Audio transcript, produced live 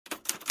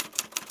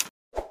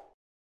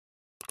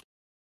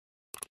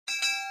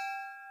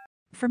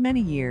For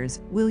many years,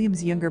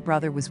 William's younger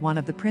brother was one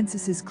of the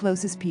princess's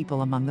closest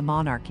people among the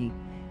monarchy.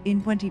 In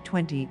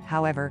 2020,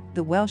 however,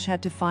 the Welsh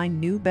had to find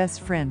new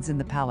best friends in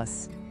the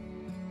palace.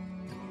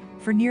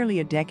 For nearly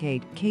a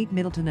decade, Kate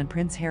Middleton and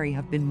Prince Harry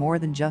have been more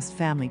than just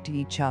family to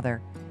each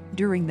other.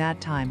 During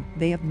that time,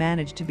 they have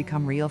managed to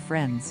become real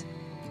friends.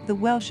 The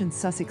Welsh and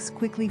Sussex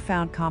quickly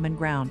found common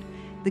ground.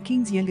 The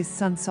king's youngest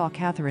son saw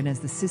Catherine as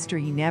the sister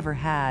he never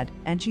had,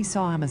 and she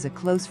saw him as a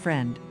close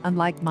friend, a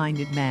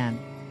like-minded man.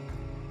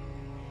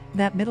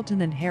 That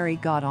Middleton and Harry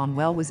got on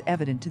well was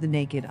evident to the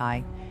naked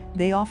eye.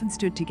 They often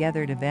stood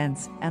together at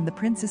events, and the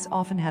princess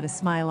often had a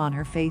smile on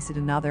her face at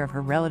another of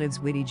her relatives'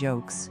 witty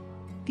jokes.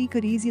 He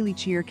could easily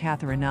cheer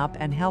Catherine up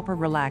and help her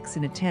relax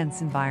in a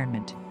tense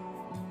environment.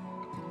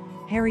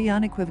 Harry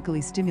unequivocally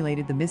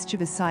stimulated the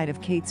mischievous side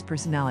of Kate's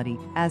personality,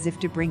 as if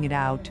to bring it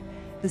out.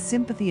 The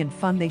sympathy and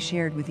fun they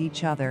shared with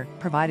each other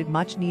provided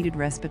much-needed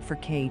respite for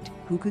Kate,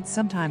 who could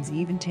sometimes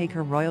even take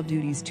her royal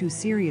duties too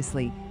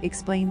seriously,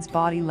 explains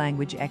body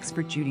language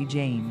expert Judy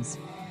James.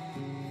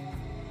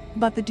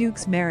 But the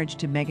Duke's marriage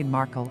to Meghan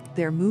Markle,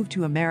 their move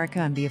to America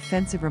and the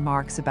offensive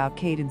remarks about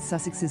Kate in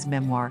Sussex's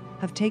memoir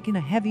have taken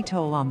a heavy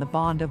toll on the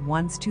bond of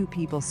once two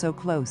people so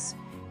close.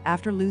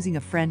 After losing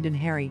a friend in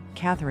Harry,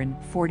 Catherine,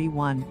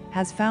 41,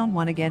 has found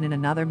one again in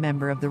another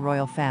member of the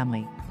royal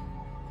family.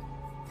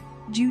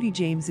 Judy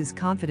James is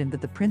confident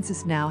that the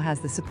princess now has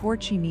the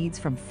support she needs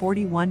from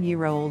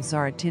 41-year-old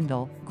Zara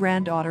Tindall,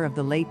 granddaughter of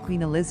the late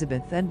Queen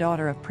Elizabeth and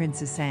daughter of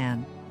Princess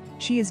Anne.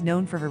 She is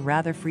known for her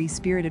rather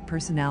free-spirited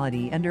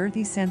personality and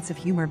earthy sense of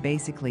humor,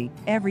 basically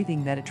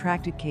everything that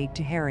attracted Kate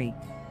to Harry.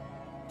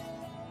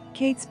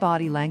 Kate's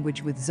body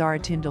language with Zara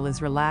Tindall is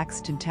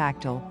relaxed and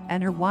tactile,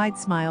 and her wide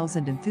smiles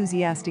and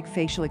enthusiastic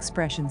facial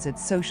expressions at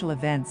social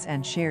events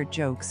and shared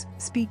jokes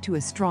speak to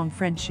a strong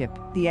friendship,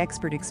 the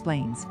expert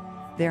explains.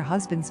 Their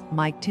husbands,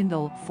 Mike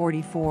Tindall,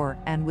 44,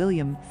 and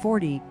William,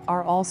 40,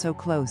 are also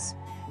close.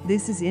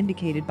 This is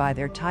indicated by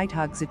their tight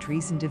hugs at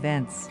recent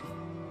events.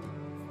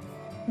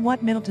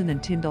 What Middleton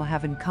and Tindall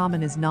have in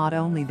common is not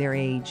only their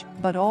age,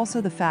 but also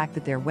the fact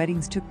that their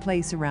weddings took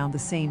place around the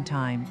same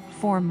time,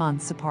 4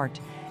 months apart.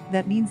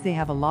 That means they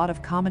have a lot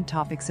of common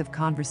topics of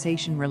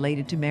conversation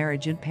related to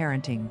marriage and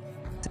parenting.